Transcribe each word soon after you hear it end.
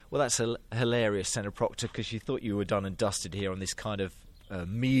Well, that's hilarious, Senna Proctor, because you thought you were done and dusted here on this kind of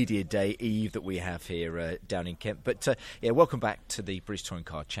media day eve that we have here down in Kent. But welcome back to the British Touring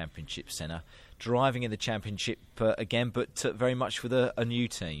Car Championship, Senna. Driving in the championship again, but very much with a new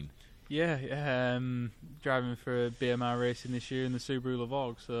team. Yeah, driving for BMR Racing this year in the Subaru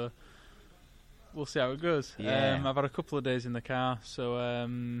Levorg, so we'll see how it goes. Yeah. I've had a couple of days in the car, so a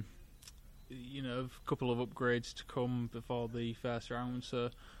couple of upgrades to come before the first round, so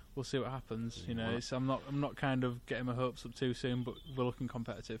we'll see what happens. I'm not kind of getting my hopes up too soon, but we're looking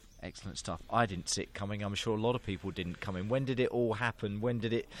competitive. Excellent stuff. I didn't see it coming. I'm sure a lot of people didn't come in. When did it all happen? When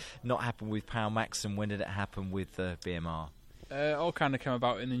did it not happen with Power Max, and when did it happen with BMR? All kind of came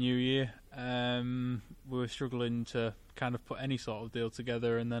about in the new year. We were struggling to kind of put any sort of deal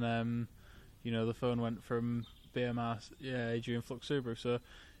together, and then the phone went from BMR, Adrian, Flux, Subaru. So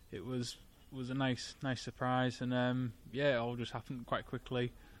it was a nice surprise, and it all just happened quite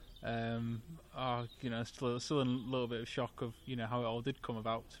quickly. Still in a little bit of shock of how it all did come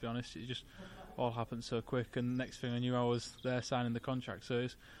about. To be honest, it just all happened so quick, and next thing I knew, I was there signing the contract. So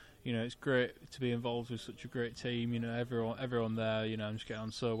it's great to be involved with such a great team. Everyone there, I'm just getting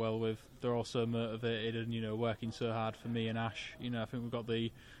on so well with. They're all so motivated and working so hard for me and Ash. I think we've got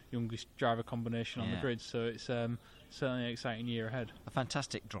the youngest driver combination on the grid, so it's certainly an exciting year ahead. A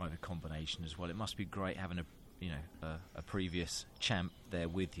fantastic driver combination as well. It must be great having a previous champ there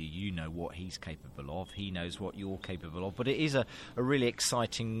with you. You know what he's capable of. He knows what you're capable of. But it is a really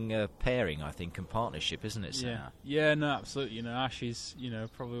exciting pairing, I think, and partnership, isn't it, Senna? Yeah, no, absolutely. Ash is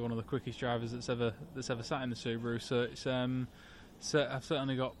probably one of the quickest drivers that's ever sat in the Subaru. So it's I've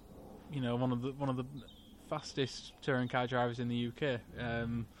certainly got one of the fastest touring car drivers in the UK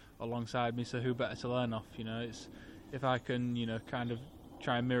alongside me. So who better to learn off? It's if I can kind of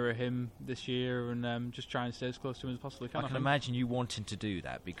try and mirror him this year and just try and stay as close to him as possibly can. I can imagine you wanting to do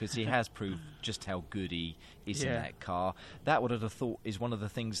that because he has proved just how good he is in that car. That would have thought is one of the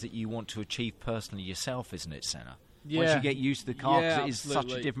things that you want to achieve personally yourself, isn't it, Senna? Yeah. Once you get used to the car, because it is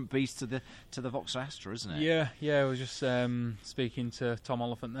absolutely. such a different beast to the Vauxhall Astra, isn't it? Yeah. I was just speaking to Tom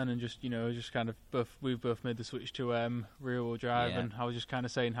Oliphant then, and just kind of we've both made the switch to rear-wheel drive, and I was just kind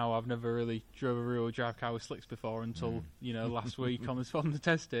of saying how I've never really drove a rear-wheel drive car with slicks before until last week on the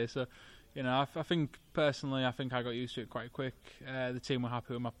test day. So I think personally, I got used to it quite quick. The team were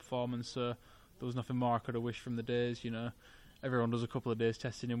happy with my performance, so there was nothing more I could have wished from the days. Everyone does a couple of days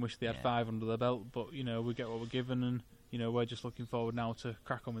testing and wish they had 5 under their belt, but we get what we're given, and we're just looking forward now to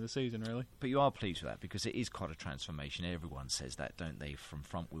crack on with the season, really. But you are pleased with that because it is quite a transformation. Everyone says that, don't they, from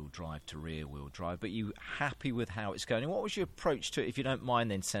front-wheel drive to rear-wheel drive. But you happy with how it's going? And what was your approach to it, if you don't mind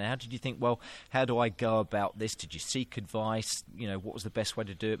then, Senna? How did you think, well, how do I go about this? Did you seek advice? What was the best way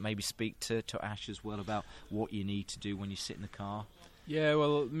to do it? Maybe speak to Ash as well about what you need to do when you sit in the car? Yeah,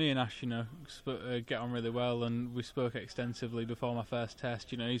 well, me and Ash, get on really well, and we spoke extensively before my first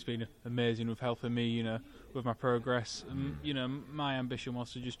test. He's been amazing with helping me, with my progress. And, my ambition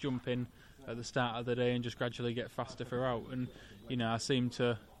was to just jump in at the start of the day and just gradually get faster throughout. And, I seem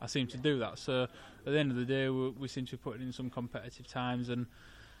to do that. So at the end of the day, we seem to be putting in some competitive times, and,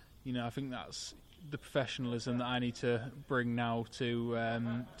 I think that's the professionalism that I need to bring now to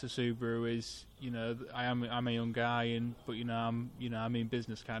Subaru is, I'm a young guy, but I'm in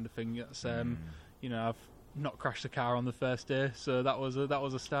business kind of thing. That's I've not crashed the car on the first day, so that was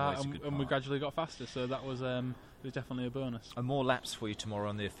a start, and we gradually got faster. So that was it was definitely a bonus. And more laps for you tomorrow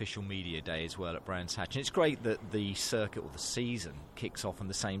on the official media day as well at Brands Hatch. And it's great that the circuit or the season kicks off on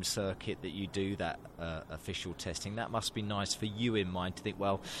the same circuit that you do that official testing. That must be nice for you in mind to think,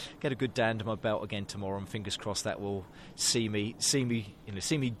 well, get a good day under my belt again tomorrow, and fingers crossed that will see me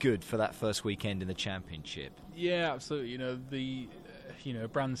good for that first weekend in the championship. Yeah, absolutely.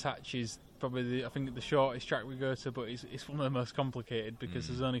 Brands Hatch is probably the shortest track we go to, but it's one of the most complicated because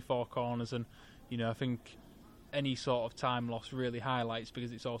there's only 4 corners, and I think any sort of time loss really highlights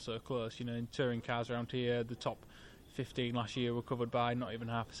because it's all so close. In touring cars around here, the top 15 last year were covered by not even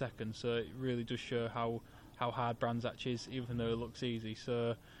half a second, so it really does show how hard Brands Hatch is, even though it looks easy.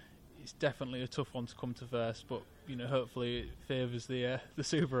 So it's definitely a tough one to come to first, but hopefully it favours the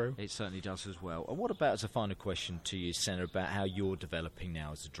Subaru. It certainly does as well. And what about, as a final question to you, Senna, about how you're developing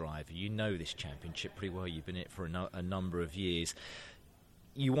now as a driver? You know this championship pretty well. You've been in it for a number of years.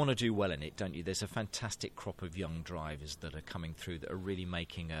 You want to do well in it, don't you? There's a fantastic crop of young drivers that are coming through that are really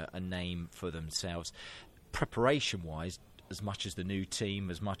making a name for themselves. Preparation-wise, as much as the new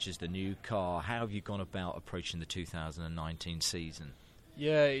team, as much as the new car, how have you gone about approaching the 2019 season?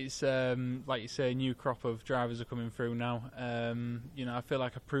 Yeah, it's like you say, a new crop of drivers are coming through now. I feel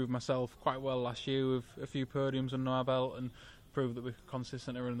like I proved myself quite well last year with a few podiums under my belt, and proved that we could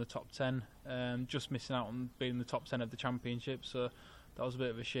consistently run in the top 10. Just missing out on being in the top 10 of the championship, so that was a bit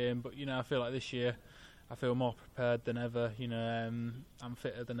of a shame. But I feel like this year I feel more prepared than ever. I'm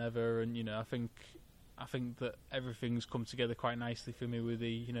fitter than ever, and I think that everything's come together quite nicely for me with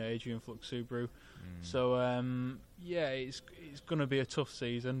the Adrian Flux Subaru. So it's going to be a tough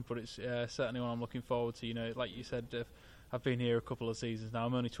season, but it's certainly one I'm looking forward to. Like you said, I've been here a couple of seasons now.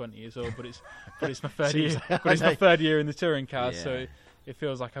 I'm only 20 years old, but it's my third year. But it's my third year in the touring cars, so it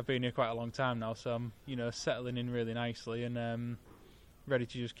feels like I've been here quite a long time now. So I'm settling in really nicely and ready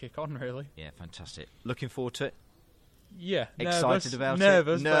to just kick on. Really. Yeah, fantastic. Looking forward to it. Yeah, excited about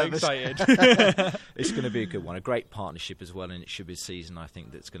nervous, it. But excited. It's going to be a good one, a great partnership as well, and it should be a season I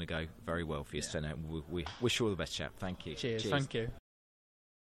think that's going to go very well for you, Senna. We wish you all the best, chap. Thank you. Cheers. Thank you.